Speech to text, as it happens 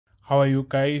How are you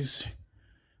guys?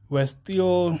 We're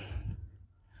still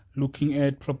looking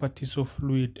at properties of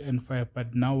fluid and fire,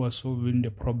 but now we're solving the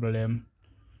problem.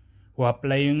 We're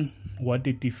applying what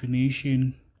the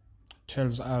definition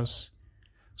tells us.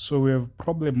 So we have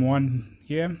problem 1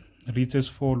 here, reads as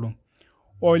follows.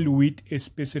 Oil with a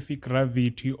specific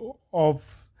gravity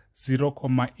of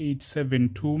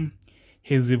 0.872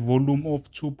 has a volume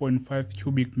of 2.5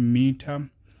 cubic meter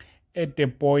at the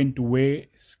point where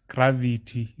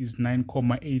gravity is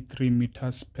 9.83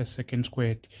 meters per second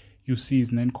squared. You see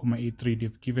it's 9.83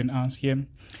 they've given us here.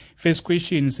 First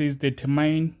question says we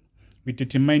determine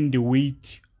the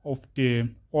weight of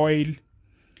the oil,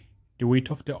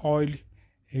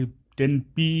 then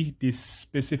B, the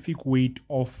specific weight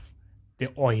of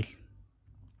the oil.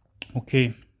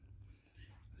 Okay,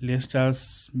 let's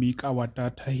just make our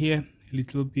data here a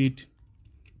little bit.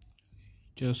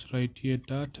 Just write here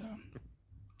data.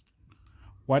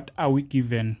 What are we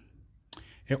given?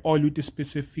 A oil with a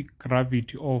specific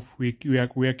gravity of, we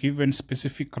are given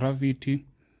specific gravity,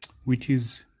 which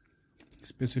is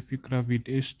specific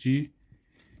gravity Sg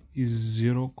is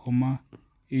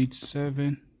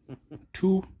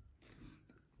 0.872.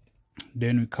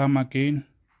 Then we come again,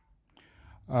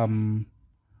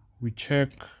 we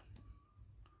check,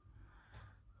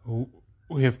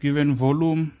 we have given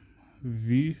volume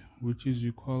V, which is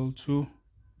equal to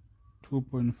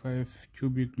 2.5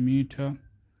 cubic meter,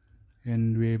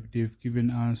 and they've given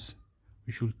us,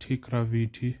 we should take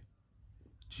gravity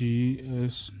G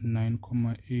as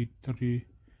 9.83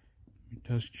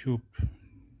 meters cube.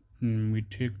 We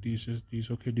take this as this.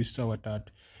 Okay, this is our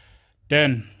data.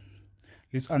 Then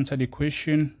let's answer the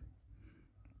question.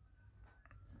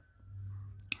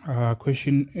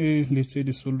 Question A, let's say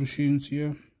the solutions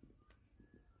here.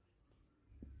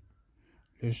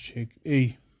 Let's check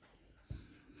A.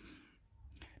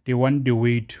 They want the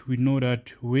weight. We know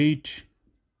that weight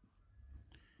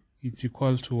is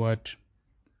equal to what?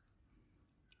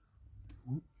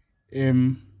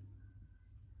 M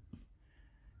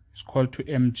is equal to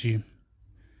mg.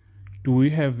 Do we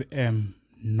have M?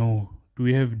 No. Do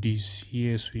we have this?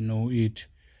 Yes, we know it.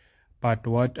 But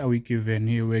what are we given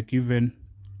here? We are given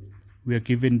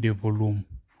the volume.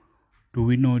 Do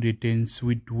we know the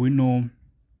density? Do we know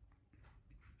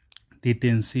the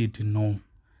density? No.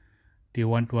 They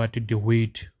want what? The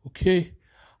weight. Okay.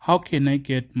 How can I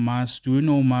get mass? Do we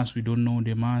know mass? We don't know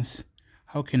the mass.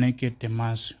 How can I get the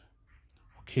mass?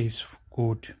 Okay, it's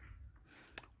good.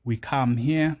 We come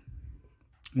here.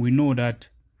 We know that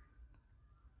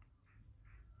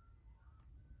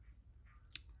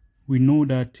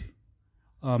they're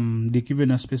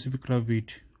given a specific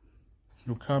gravity.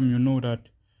 You come, you know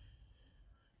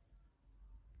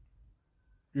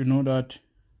that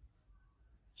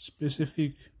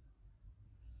specific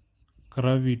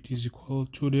gravity is equal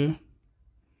to the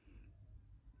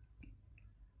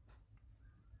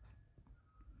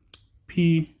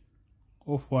P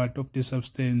of what? Of the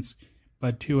substance.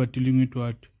 But here we're dealing with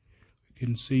what? We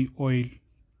can say oil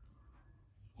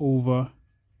over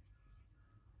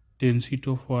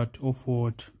density of what? Of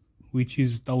what? Which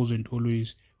is 1000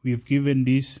 always. We have given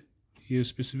this here,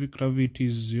 specific gravity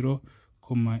is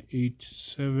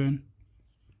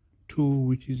 0.872,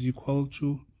 which is equal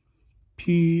to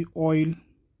P oil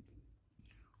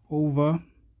over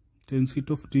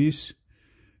density of this,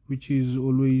 which is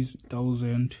always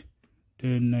 1000.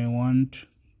 Then I want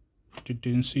the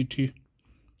density.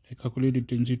 I calculate the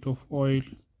density of oil,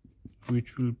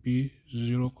 which will be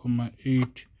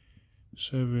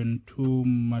 0.872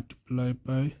 multiplied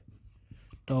by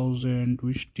 1000,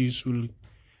 which this will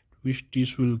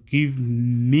give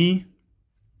me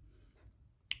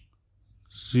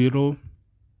 0.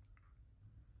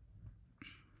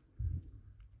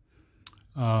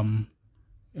 I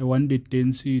want the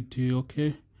density.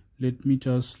 Okay, let me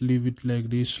just leave it like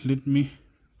this. Let me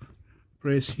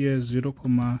press here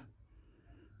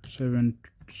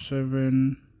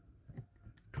 0.772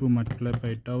 multiplied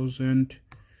by 1000.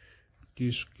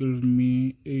 This gives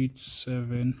me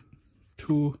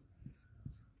 872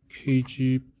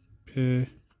 kg per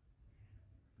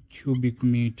cubic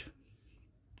meter.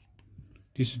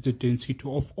 This is the density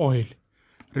of oil.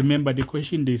 Remember the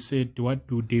question, they said, what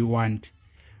do they want?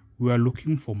 We are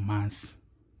looking for mass.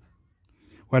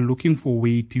 We are looking for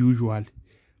weight usual,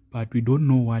 but we don't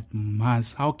know what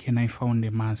mass. How can I find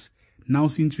the mass? Now,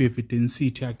 since we have a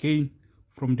density, again,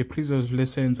 from the previous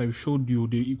lessons, I showed you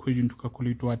the equation to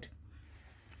calculate what?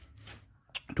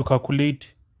 To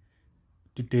calculate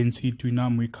the density. Now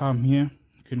we come here,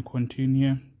 you can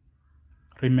continue.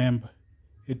 Remember,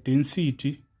 a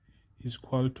density is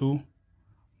equal to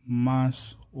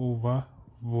mass over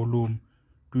volume.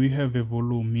 Do we have a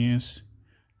volume? Yes.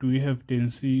 Do we have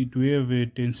density? Do we have a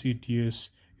density? Yes.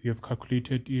 We have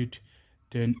calculated it.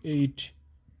 Then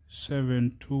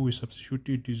 872, we substitute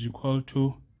it, is equal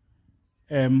to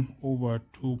m over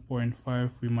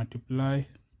 2.5. We multiply.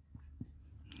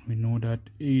 We know that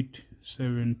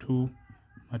 872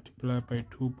 multiplied by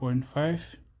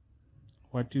 2.5.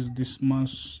 What is this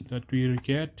mass that we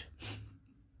get?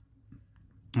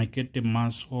 I get the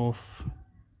mass of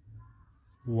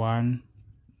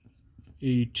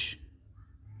 1.8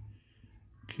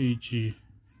 kg.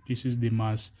 This is the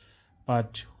mass,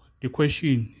 but the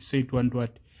question said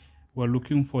what? We're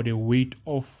looking for the weight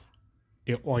of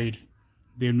the oil.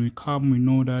 Then we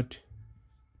know that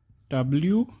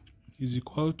W is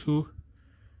equal to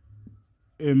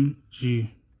mg. We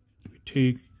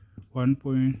take 1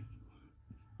 point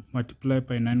multiplied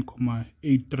by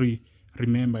 9.83.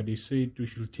 Remember, they said we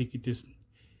should take it as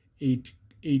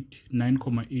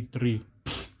 9.83.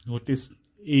 Notice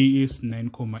A is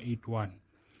 9.81.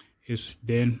 Yes,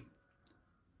 then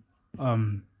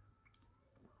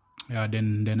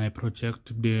then I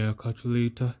project the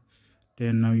calculator.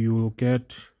 Then now you will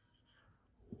get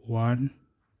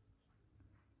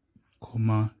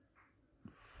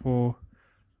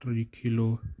 1.43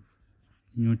 kilo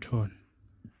Newton.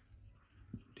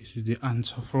 This is the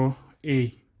answer for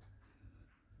A.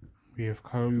 We have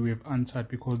answered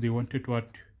because they wanted what?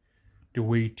 The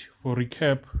weight. For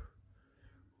recap,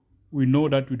 we know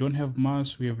that we don't have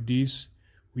mass. We have this.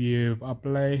 We have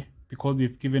applied, because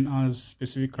they've given us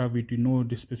specific gravity. We know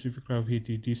the specific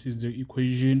gravity. This is the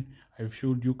equation I've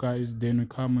showed you guys. Then we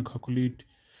come and calculate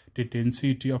the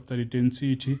density. After the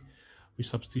density, we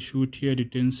substitute here the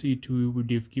density.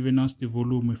 They've given us the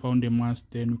volume. We found the mass.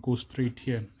 Then we go straight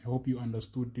here. I hope you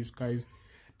understood this, guys.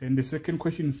 Then the second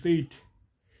question said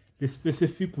the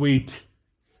specific weight.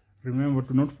 Remember,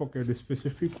 do not forget the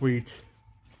specific weight.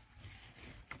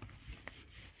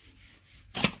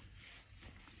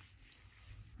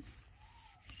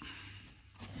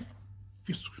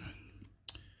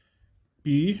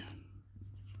 B,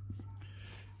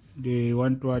 they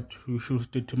want what? We should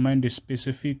determine the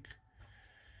specific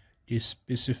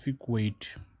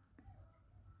weight.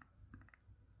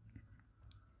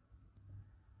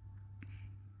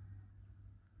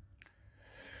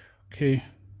 Okay,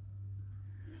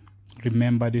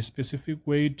 remember the specific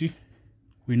weight.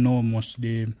 We know almost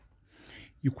the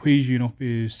equation of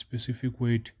a specific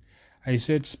weight. I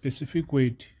said specific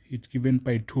weight, it's given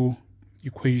by two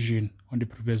equation on the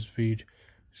previous page.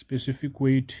 Specific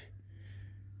weight,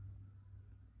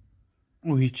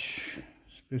 which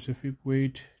specific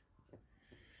weight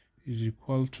is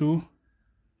equal to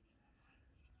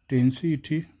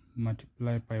density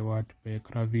multiplied by what? By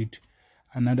gravity.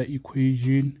 Another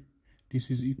equation, this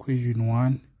is equation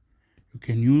 1. You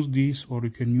can use this or you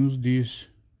can use this,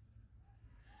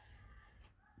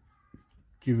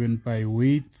 given by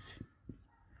weight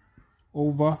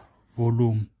over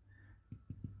volume.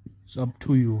 It's up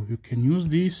to you. You can use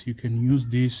this, you can use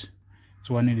this. It's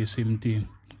one and the same thing.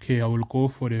 Okay, I will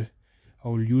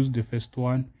use the first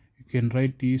one. You can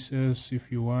write this as, if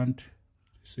you want,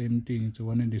 the same thing. It's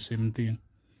one and the same thing.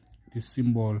 This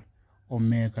symbol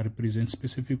omega represents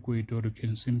specific weight, or you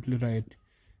can simply write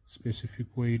specific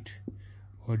weight,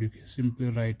 or you can simply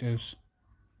write as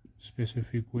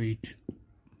specific weight.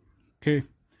 Okay,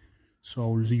 so I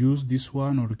will use this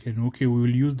one, or you can, okay, we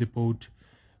will use the both.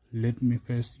 Let me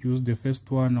first use the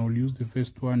first one. I will use the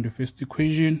first one, the first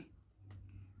equation.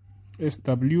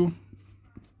 SW,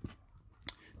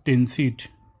 density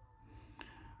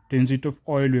of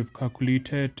oil we have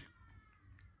calculated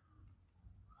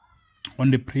on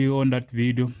that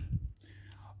video,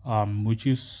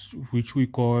 which we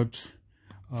got,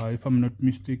 if I'm not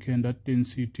mistaken, that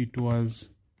density it was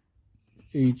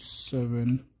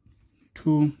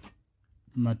 872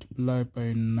 multiplied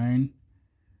by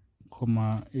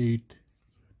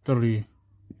 9.83.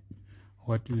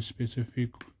 What is specific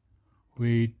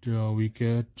weight? We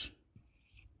get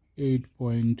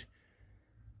 8.5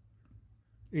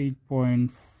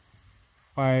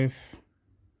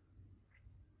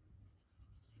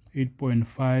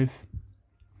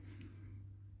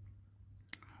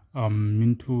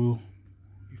 into,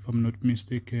 if I'm not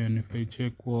mistaken, if I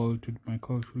check well to my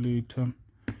calculator,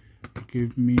 it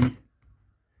gave me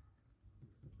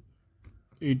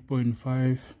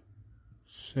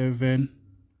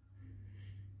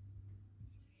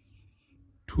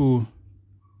 8.572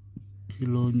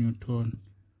 kilonewton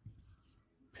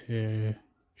per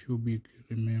cubic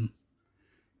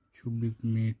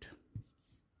meter.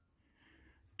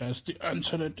 That's the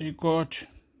answer that I got.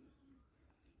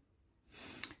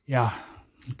 Yeah,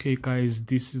 Okay guys,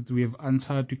 this is, we have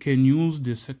answered. You can use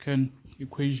the second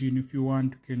equation if you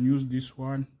want. You can use this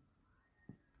one.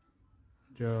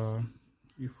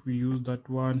 If we use that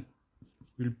one,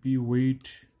 will be weight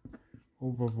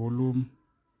over volume.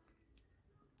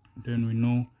 Then we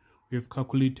know we have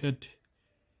calculated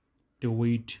the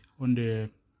weight on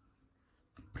the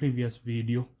previous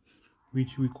video,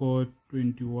 which we got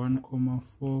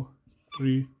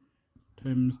 21,43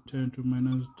 times 10 to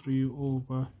minus 3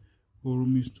 over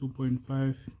volume is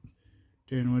 2.5.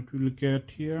 Then what we'll get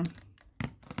here,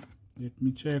 let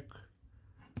me check.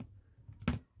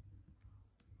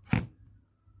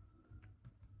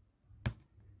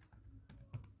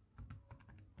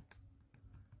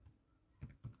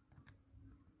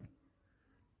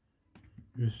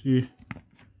 You see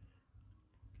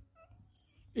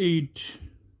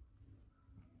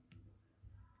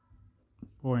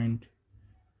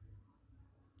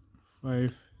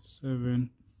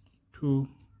 8.572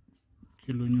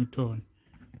 kilonewton.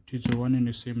 It's a one and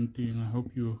the same thing. I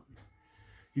hope you,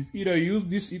 it's either use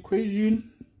this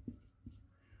equation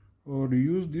or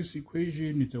use this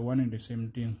equation. It's a one and the same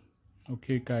thing.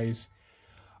 Okay guys,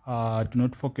 do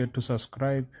not forget to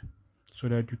subscribe so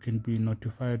that you can be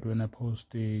notified when I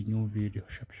post a new video.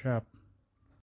 Sharp.